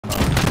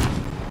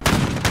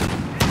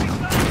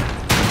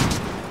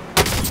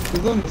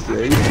because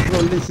honestly, I've got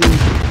to listen.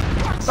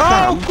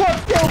 Oh,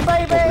 quad kill,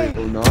 baby!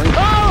 All night.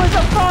 Oh, it's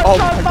a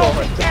first-time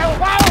multi-kill!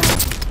 Wow!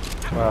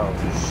 Well,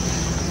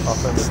 I'll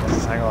put this one.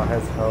 Hang on,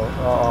 heads hold.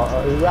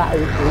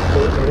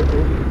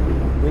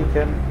 We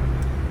can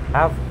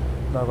have.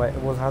 No, wait.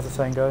 How's the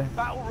saying go?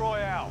 Battle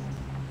Royale.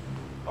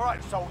 All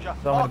right, soldier.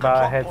 Something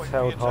about heads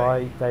held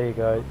high. There you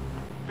go.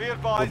 Be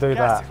advised, We'll do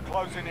gas that. is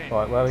closing in.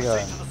 Right, where are we going?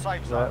 Proceed to the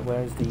safe zone.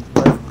 Where's the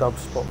dub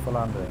spot for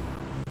landing?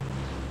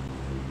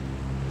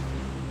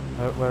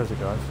 Where is it,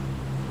 guys?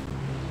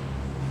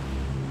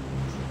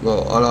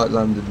 Well, I like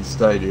London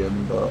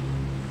Stadium, but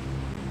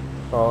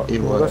Oh,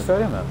 either we'll way. go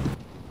stadium then.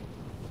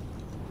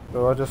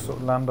 Do I just sort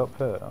of land up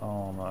here?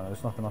 Oh no,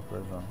 there's nothing up here,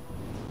 is there?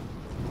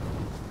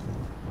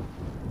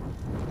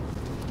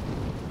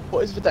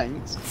 What is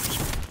Verdansk?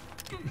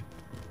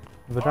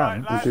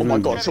 Verdansk? lads, Oh my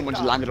god, someone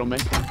just landed on me.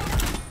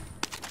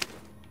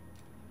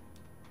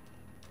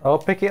 Oh,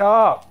 pick it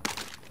up!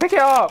 Pick it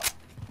up!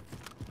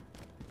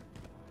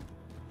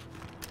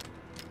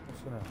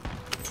 What's in there?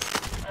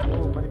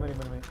 Oh, money.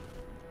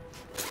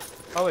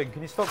 Owen,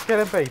 can you stop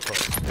killing people?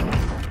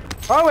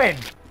 Owen!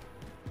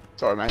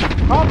 Sorry, mate.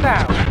 Calm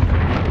down!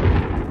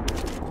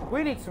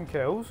 We need some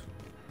kills.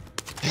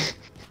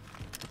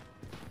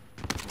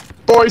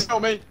 Boys,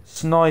 help me!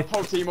 Snipe.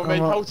 Whole team on Come me,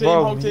 on. whole team,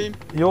 Well, whole team.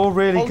 You're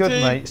really Whole good,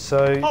 team. mate,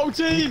 so Whole you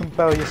team! can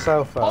bail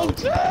yourself Whole out.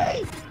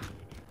 team!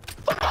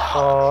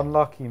 Oh,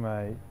 unlucky,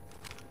 mate.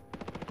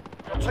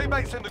 Your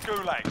teammates in the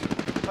gulag.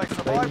 They They're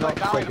survived, not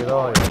they so carried good, them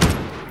are away. you?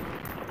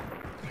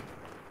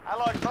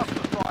 Allied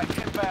cluster strike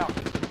inbound.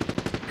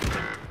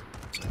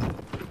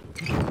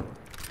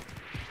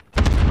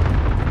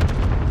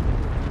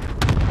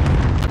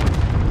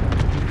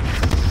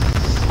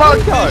 Fuck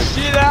this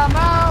shit, I'm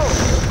out!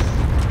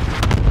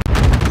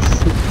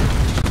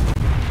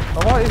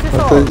 Alright, is this I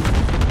on? think,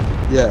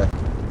 yeah.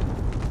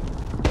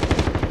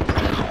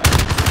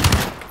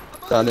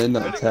 Down in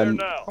that tent.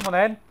 Come on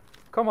then.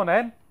 Come on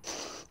then.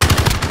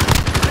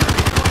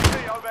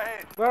 Enemy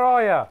overhead. Where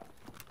are you?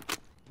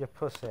 You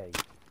pussy.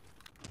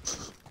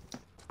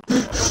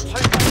 Your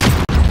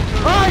teammates.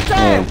 Right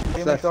there!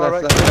 Left.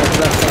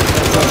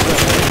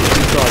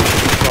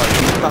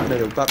 Back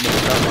middle.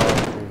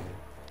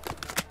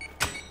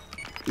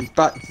 He's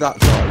back to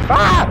that side.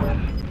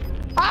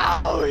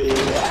 Ah! Oh,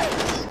 yes!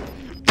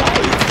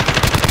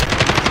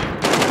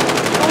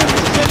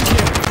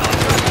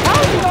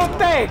 How's he not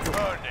dead?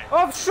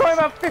 I've shot him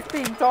up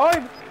 15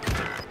 times.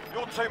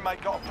 Your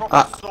teammate got a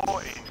proper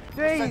sorted.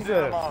 Jesus.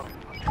 You've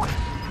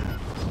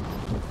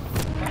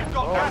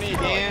got Down gas it,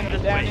 Dan.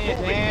 moving. Down it,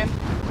 Dan.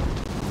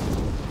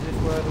 Is this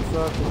where the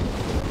circle?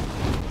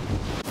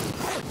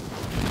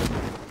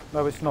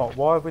 No, it's not.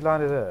 Why have we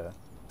landed here?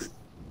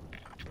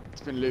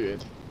 It's been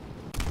looted.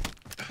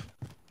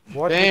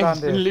 Why did we Dan, land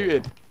it's been here?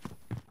 looted.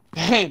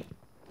 Dan!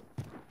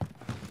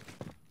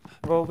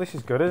 Well, this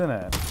is good, isn't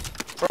it?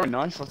 Very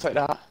nice, I'll take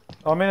that.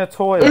 I'm in a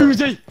toilet.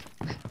 Uzi!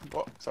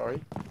 What? Sorry.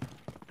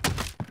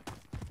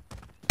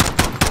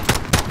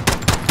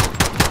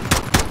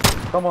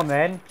 Come on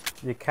then,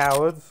 you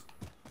cowards.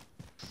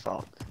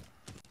 Fuck.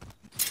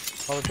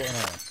 How are we getting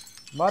here?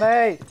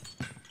 Money!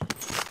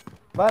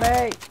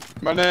 Money!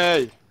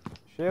 Money!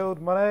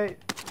 Shield money!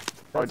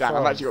 Oh damn,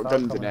 I've actually got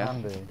guns in there.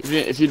 Handy.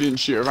 If you didn't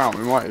shoot around,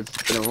 we might have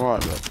been alright,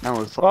 but now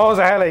we're fucked. Oh, there's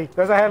a heli!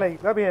 There's a heli!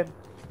 Let me in!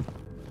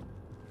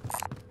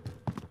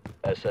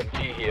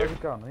 SMG here. Where's the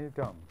gun? Where's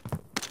the gun?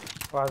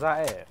 Well, is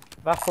that it?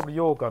 That's probably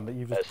your gun that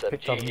you've just SMG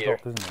picked up and here.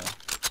 dropped, isn't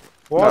it?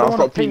 Well, No, I don't I've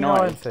want got a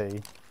P90.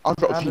 P90. I've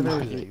got a And an P90,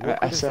 Uzi.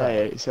 What good is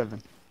that?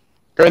 SA-87.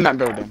 Go in that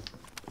building.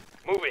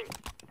 Moving.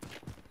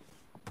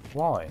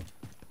 Why?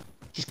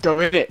 Just go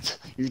in it,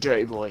 you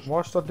dirty boy.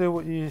 Why should I do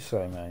what you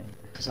say, mate?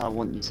 Because I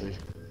want you to.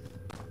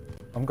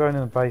 I'm going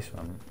in the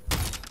basement.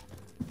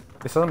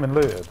 This hasn't been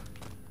looted.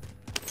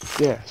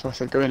 Yeah, so I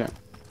said go in it.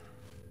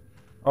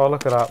 Oh,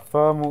 look at that.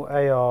 Thermal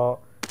AR,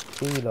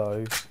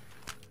 Kilo.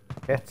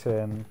 Get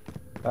in.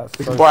 That's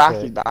We so can buy sick.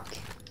 Aki back.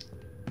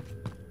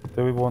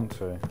 Do we want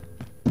to?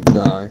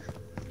 No.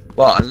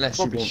 Well, unless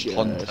Probably you should.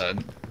 want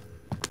content. You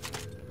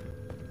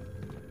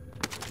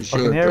I can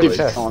should hear do a it.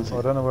 chest. content.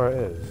 I don't know where it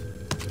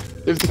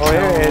is. Live the Oh,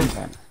 here it is.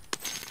 content.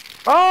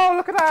 Oh,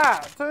 look at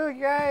that!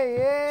 2K!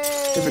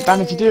 Yeah, but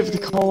Dan, if you do it for the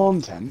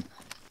content.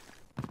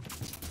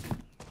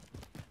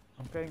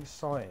 I'm getting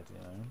excited,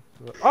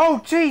 you know. Oh,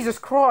 Jesus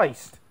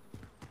Christ!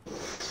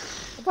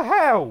 What the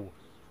hell?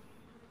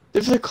 Do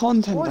it for the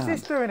content, What is Dan.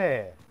 this doing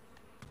here?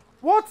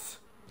 What?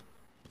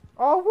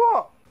 Oh,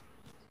 what?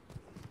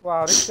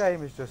 Wow, this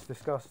game is just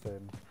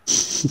disgusting. I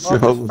just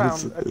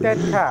found a dead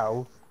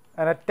cow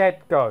and a dead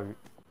goat.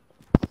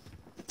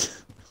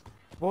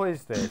 What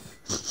is this?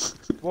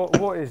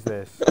 What is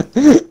this?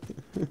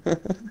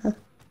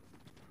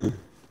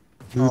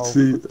 Let's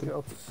see.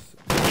 God.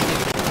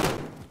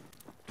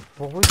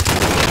 What was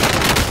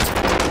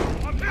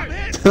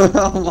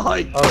Oh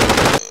my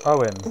god.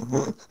 Owen.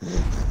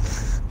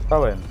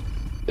 Owen.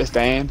 Yes,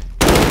 Dan.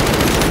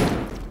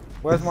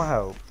 Where's my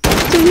help?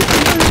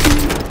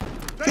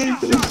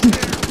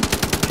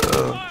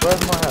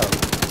 Where's my help?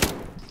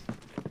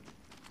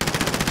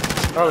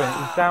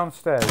 Owen, he's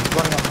downstairs. He's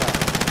running up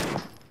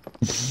now.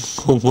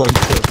 Oh my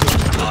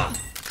god.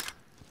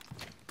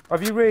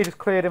 Have you really just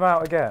cleared him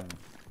out again?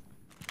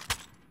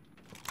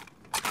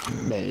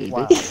 Maybe.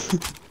 Wow.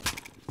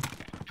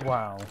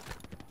 Wow.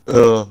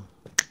 Ugh.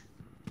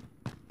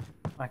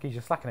 Aki's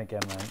just slacking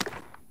again, man.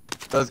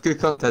 That's good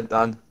content,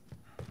 Dan.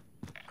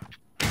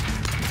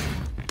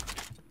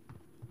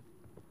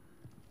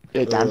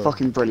 Yeah, Dan, Ugh.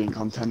 fucking brilliant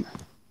content.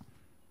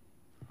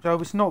 Joe,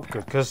 it's not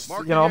good because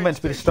you know I'm meant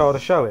to be the star of the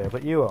show here,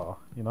 but you are.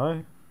 You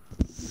know,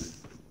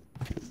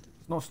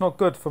 it's not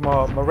good for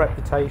my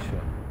reputation.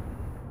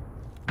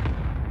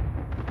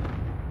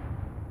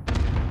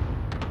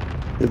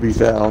 To be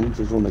fair, I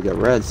just want to get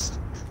rest.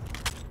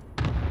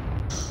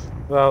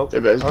 Well, Yeah,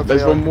 but hopefully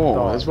there's I one can more.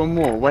 die. There's one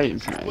more waiting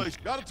for me.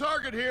 Got a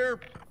target here.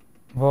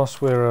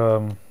 Whilst we're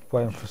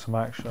waiting for some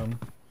action,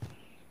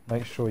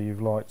 make sure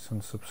you've liked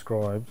and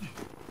subscribed,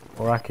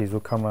 or Aki's will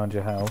come round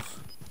your house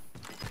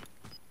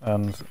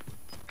and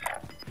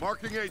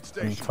Marking aid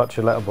station. touch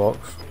your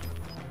letterbox.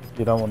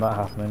 You don't want that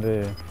happening, do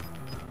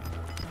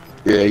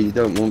you? Yeah, you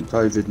don't want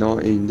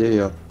COVID-19, do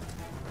you?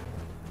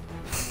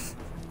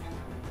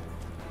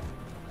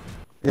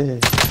 Yeah.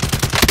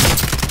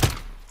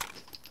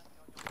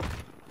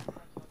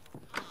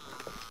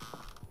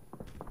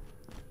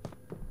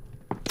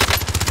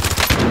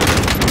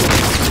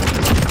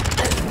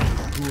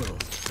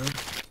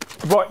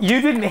 What?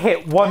 You didn't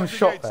hit one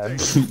shot then?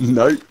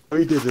 No,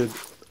 we didn't.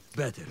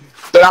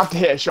 Don't have to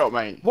hit a shot,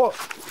 mate. What?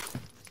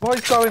 What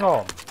is going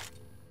on?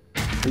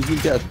 You can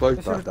get us both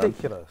This back, is Dan.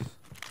 ridiculous.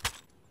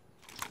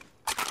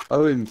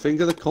 Owen,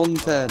 think of the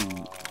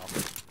content.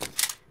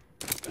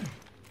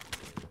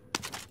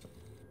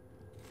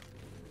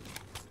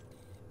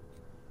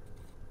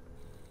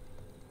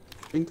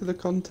 Think of the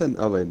content,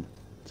 Owen.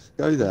 Just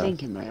go I'm there.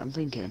 thinking, mate. I'm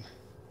thinking.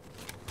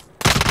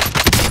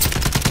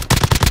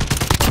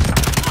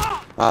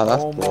 Ah,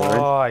 that's Oh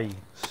boring. my!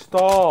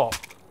 Stop!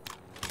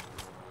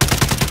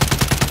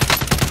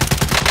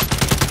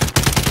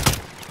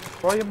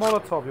 Try your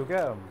Molotov, you'll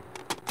get him.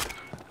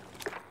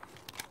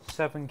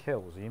 7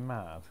 kills, are you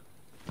mad?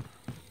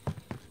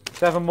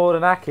 7 more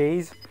than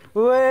Aki's.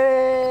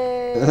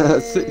 Way!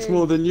 6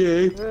 more than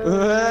you.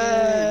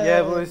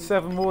 Yeah, but it's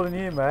 7 more than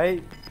you,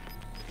 mate.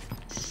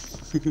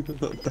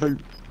 Don't.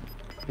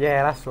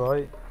 Yeah, that's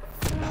right.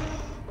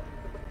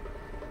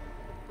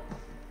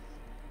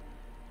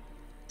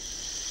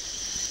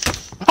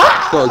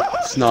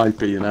 Got a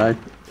sniper, you know.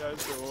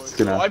 It's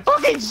gonna. I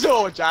fucking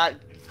saw, Jack.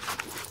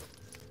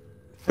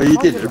 But you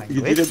Body didn't.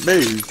 You language. didn't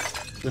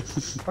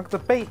move. I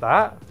could beat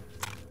that.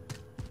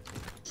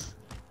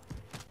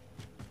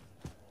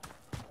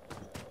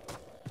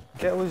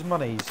 Get all his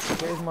monies.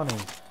 Get his money.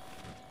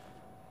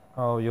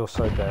 Oh, you're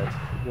so dead.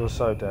 You're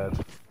so dead.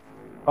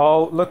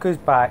 Oh, look who's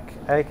back.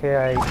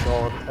 AKA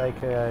God.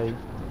 AKA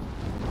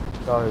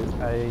Goat.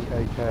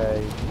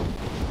 AKA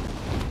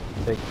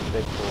Big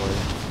Boy.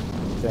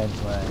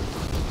 James May.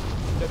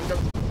 Let me go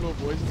to the floor,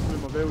 boys. This is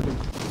in my building.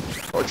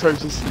 Got a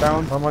trophy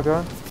down. Where am I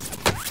going?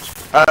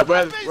 Where I Oh,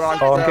 where I'm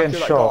I getting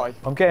killed that shot. guy.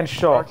 I'm getting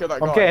shot. killed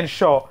that I'm guy. getting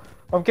shot.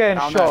 I'm getting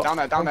Down shot. there, down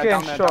there, down I'm there, getting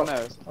down there, shot. down there.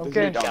 I'm There's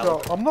getting loot down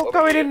shot. there. I'm not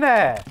going in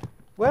there.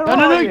 Where No, are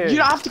no, no, you? you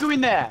don't have to go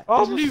in there.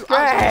 I'm There's loot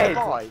scared.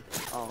 outside the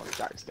guy. Oh,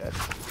 Jack's dead.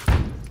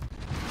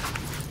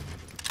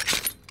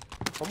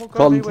 I'm not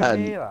going anywhere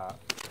Content. near that.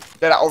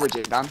 Get that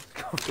origin, Dan.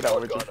 Get that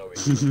origin. Gone,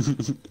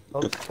 Owen.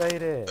 I'll stay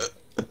there.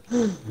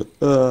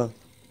 Uh, I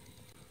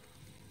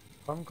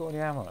haven't got any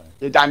ammo.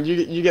 Yeah, Dan,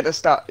 you get the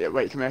start. Yeah,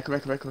 wait, come here.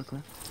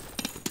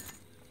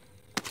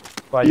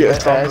 Right, You you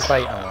get get on the stairs.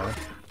 bait now.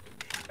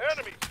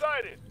 Enemy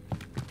sighted.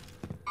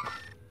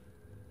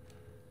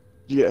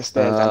 You get the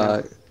stairs,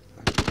 uh, Dan.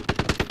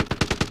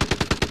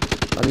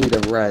 I need a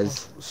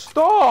res.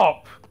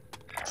 Stop!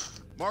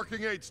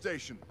 Marking aid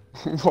station.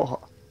 What?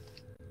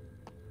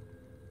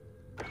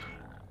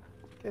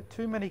 Get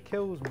too many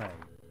kills, mate.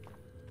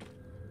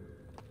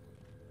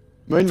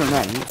 Moon the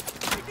name.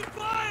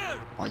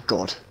 My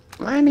God. See,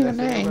 I'm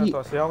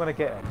gonna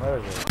get him. Where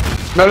is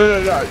it?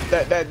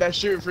 No. They're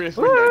shooting through this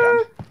window,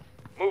 Dan.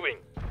 Moving.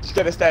 Just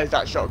get the stairs,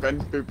 that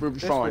shotgun. We'll be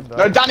This fine. window?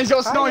 No, Danny's got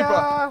a sniper.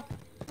 Hiya!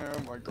 Oh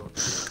my God.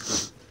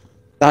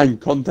 Dang,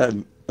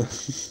 content.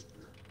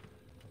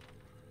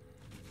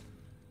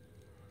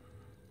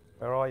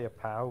 Where are you,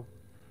 pal?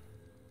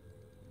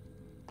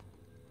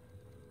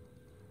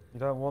 You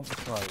don't want the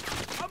smoke.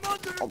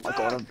 Oh my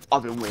God,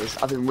 I've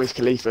been Wiz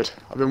Khalifa.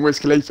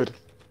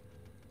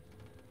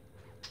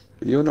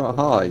 You're not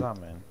What high. does that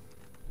mean?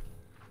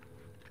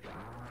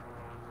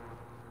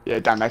 Yeah,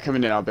 Dan, they're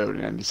coming in our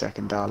building any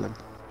second, darling.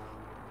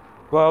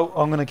 Well,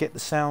 I'm gonna get the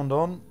sound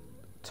on.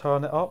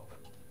 Turn it up.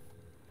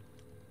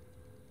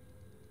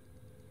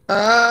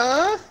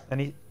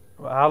 Any?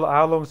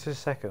 How long is this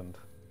second?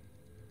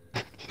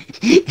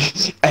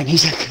 Any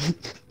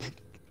second.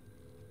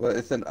 Well,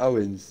 it's an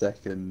Owen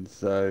second,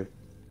 so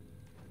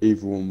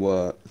either one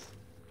works.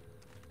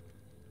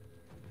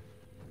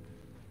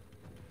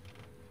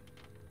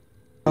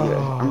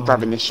 Yeah, I'm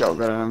grabbing this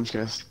shotgun and I'm just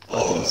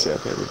gonna fucking sit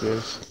up here with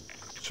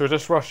you. Should we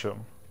just rush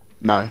them?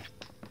 No.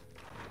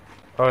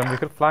 Oh, and we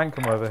could flank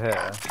them over here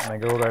and then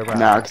go all the way around.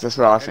 No, because that's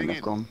where I think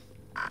they've gone.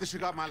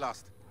 Disregard my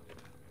last.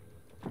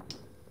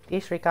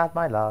 Disregard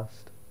my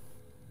last.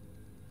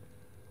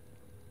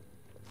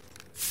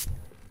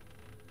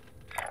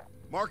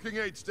 Marking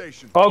aid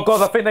station. Oh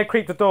god, I think they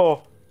creeped the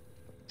door.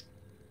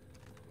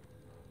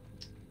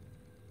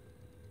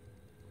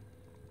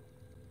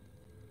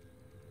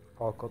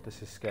 Oh god,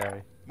 this is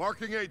scary.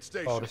 Marking aid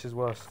station. Oh, this is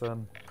worse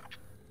than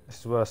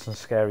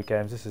scary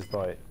games. This is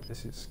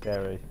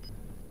scary.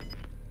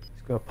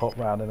 It's gonna pop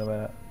round in a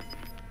minute.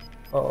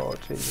 Oh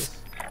Jesus.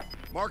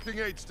 Marking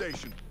aid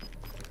station.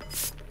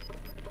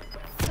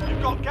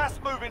 You've got gas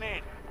moving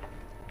in.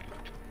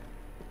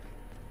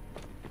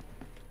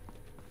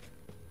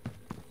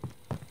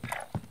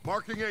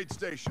 Marking aid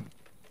station.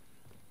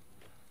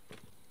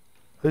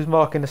 Who's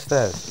marking the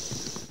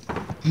stairs?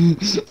 You.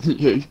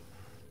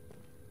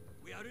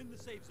 We are in the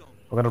safe zone.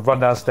 I'm gonna run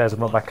downstairs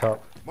and run back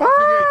up.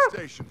 Marking aid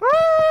station.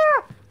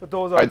 The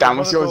door's open. Right, Dan,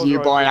 what's The yours? doors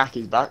You are buying open.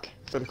 Aki's back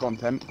for the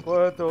content?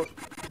 What door?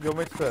 You want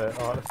me to do it?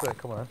 Alright, let's do it.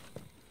 Come on.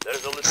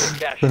 There's a little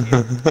cash here.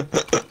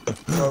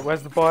 Right,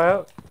 where's the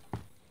buyout?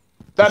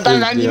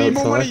 Dan, you need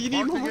more outside. money. You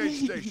need more Marking money.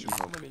 aid station.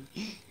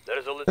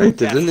 There's a No, little he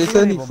cash. didn't. It's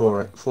only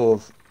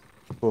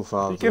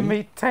 4,000. You give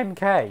me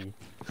 10k.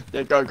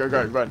 Yeah, go,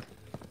 run.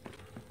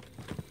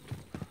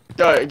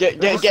 Go, get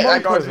There's a that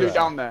smoke guy's over loot there.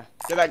 down there.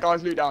 Get that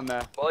guy's loot down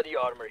there. Body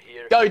armor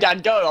here. Go,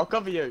 Dan, go. I'll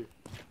cover you.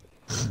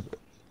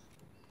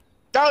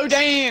 Go,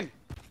 Dan.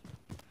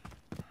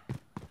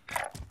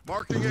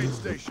 Marking aid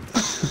station.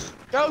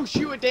 Go,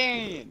 shoot a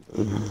Dan.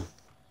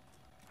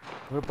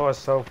 We'll buy a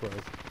self-res.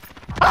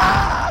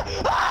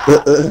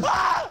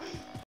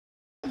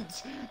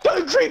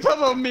 Don't creep up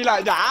on me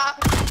like that.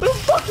 What the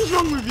fuck is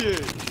wrong with you?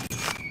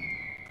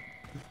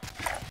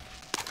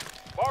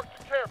 Mark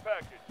the care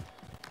package.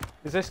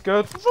 Is this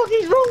good? What the fuck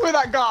is wrong with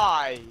that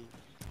guy?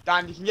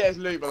 Dan, you can get his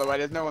loot by the way.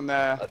 There's no one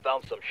there. I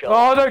found some Oh, shells.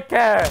 I don't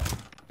care.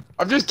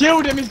 I've just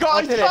killed him. He's got I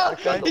his did it,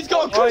 okay? He's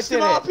got a I custom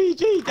did it.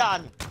 RPG,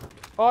 Dan.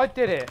 I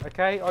did it,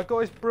 okay? I got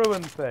his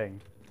Bruin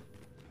thing,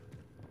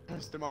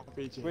 Custom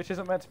RPG. which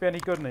isn't meant to be any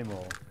good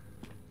anymore.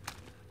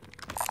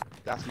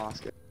 Gas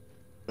mask.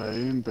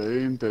 Boom,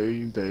 boom,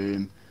 boom,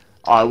 boom.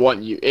 I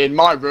want you in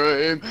my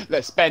room.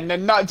 Let's spend the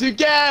night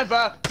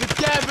together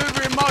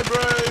in my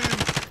room.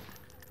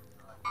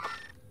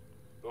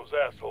 Those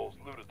assholes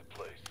looted the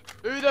place.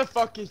 Who the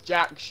fuck is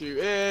Jack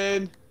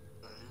shooting?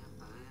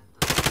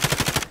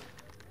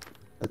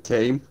 A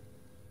team.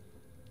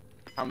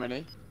 How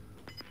many?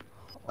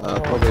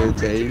 Probably a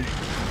team.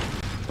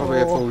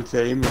 Probably a full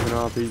team with an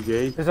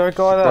RPG. Is there a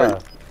guy there?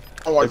 Right.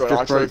 Oh my They've god, our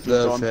just broke trophy's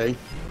the on. thing.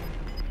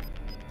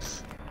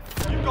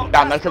 You've got Damn,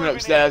 gas they're coming moving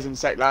upstairs in a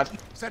sec, lad.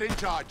 Set in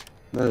charge.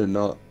 No, they're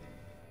not.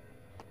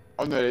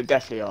 Oh no, they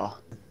definitely are.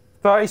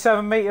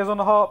 37 meters on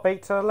the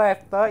heartbeat to the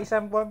left.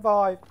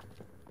 37.5.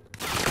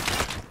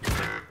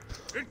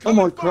 Oh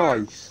my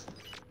Christ!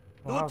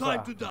 Well, how's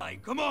that? to die.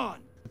 Come on.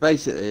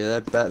 Basically,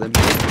 they're better than me.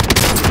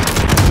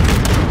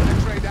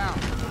 X-ray down.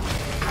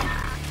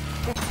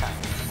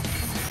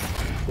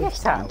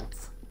 Get out.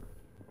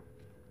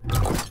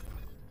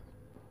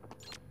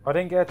 I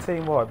didn't get a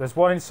team wipe. There's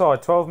one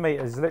inside, 12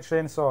 meters. He's literally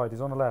inside.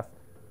 He's on the left.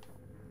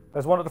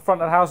 There's one at the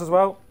front of the house as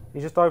well. He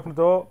just opened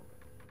the door.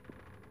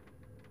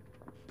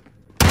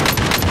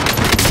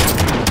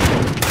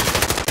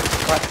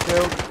 Crack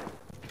shield.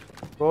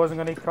 Boys, I'm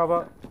gonna need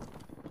cover.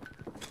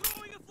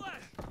 Throwing a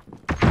flash.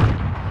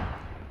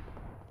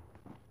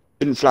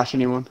 Didn't flash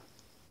anyone.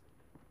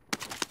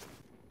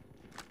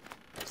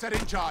 Set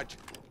in charge.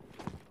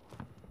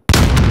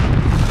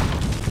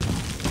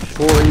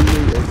 40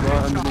 meters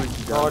right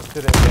underneath you Oh, I guys.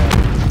 did it again.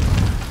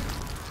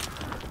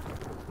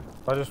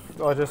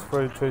 I just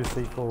threw 2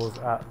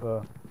 C4s at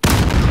the...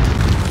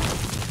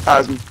 That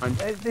was mine.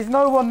 There's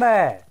no one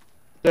there!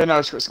 Yeah, no, I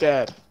just got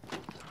scared.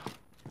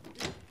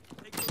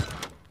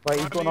 Wait,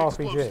 he's got an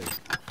RPG.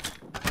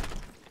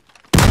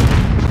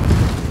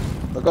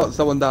 I got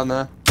someone down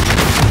there.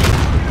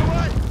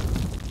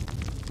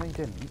 No, he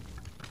didn't.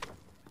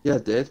 Yeah, I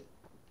did.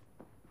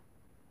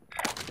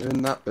 You're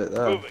in that bit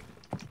there. Moving.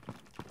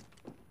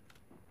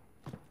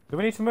 Do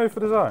we need to move for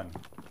the zone?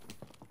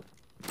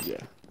 Yeah.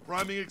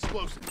 Priming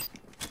explosives.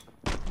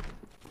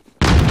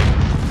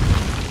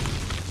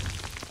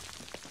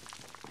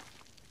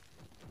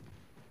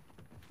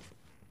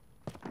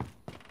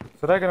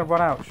 So they're going to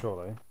run out,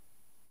 surely.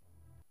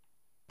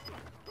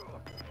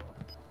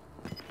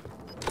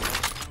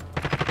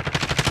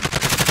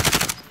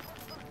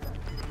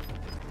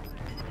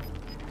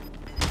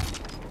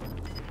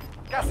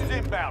 Gas is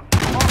inbound.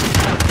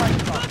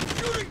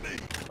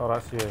 Oh,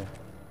 that's you.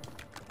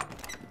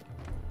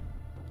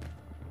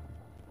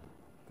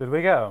 Did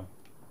we get them?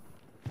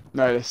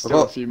 No, there's I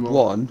still a got few more.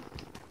 one.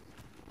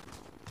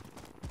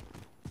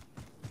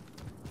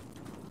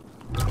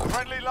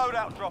 Friendly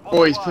loadout drop on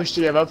Boys, the way. push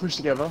together, push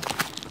together.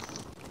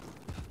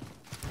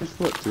 Let's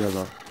work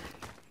together.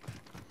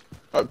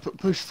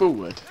 Push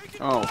forward.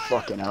 Oh,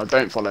 fucking hell.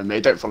 Don't follow me,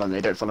 don't follow me,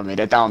 don't follow me.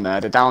 They're down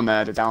there, they're down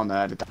there, they're down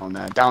there, they're down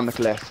there. Down the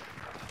cliff.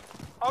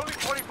 Only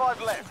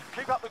 25 left.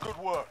 Keep up the good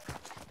work.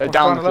 They're What's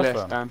down down the the cliff,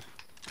 left Dan.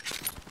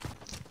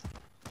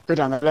 Go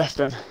down the left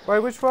then. Wait,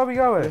 which way are we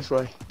going? This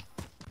way.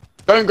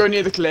 Don't go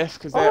near the cliff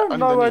because I they're don't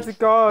know where to underneath.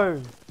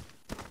 go.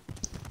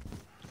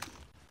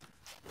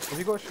 Have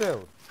you got a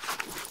shield?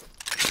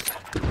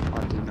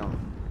 I do not.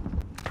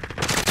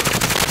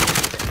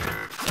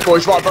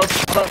 Boys, right above.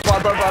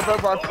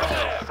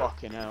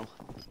 Fucking hell.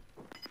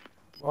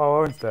 Oh,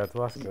 Owen's dead.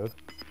 Well, that's good.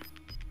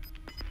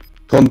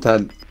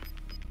 Content.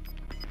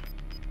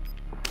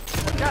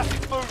 Gas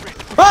is moving.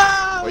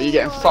 Are you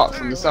getting fucked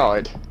from the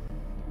side?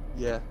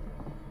 Yeah.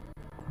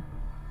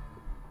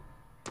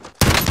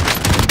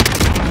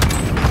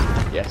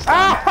 Yes.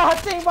 Ah,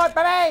 teamwork,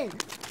 baby!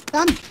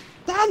 Dan!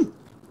 Dan!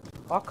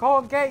 I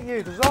can't get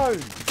you. The zone.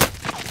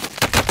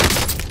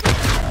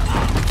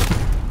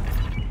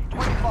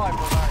 25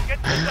 remain.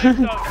 Get to the safe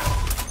zone.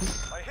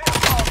 They hit the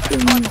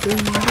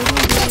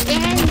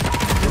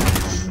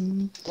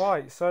target.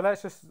 Right. So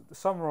let's just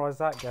summarise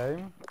that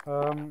game.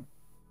 How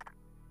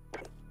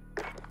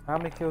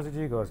many kills did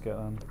you guys get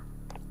then?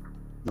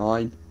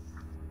 9.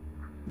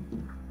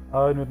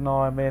 Owen with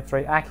 9, me with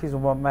 3. Aki's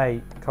and 1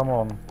 mate. Come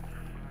on.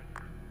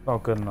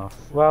 Not good enough.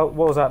 Well,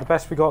 what was that? The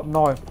best we got,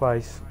 9th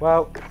place.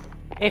 Well,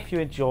 if you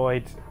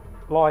enjoyed,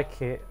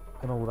 like it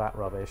and all that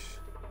rubbish.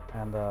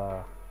 And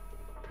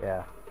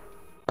yeah.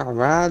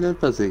 Alright,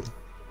 pussy.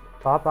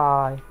 Bye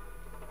bye.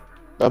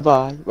 Bye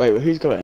bye. Wait, who's got it?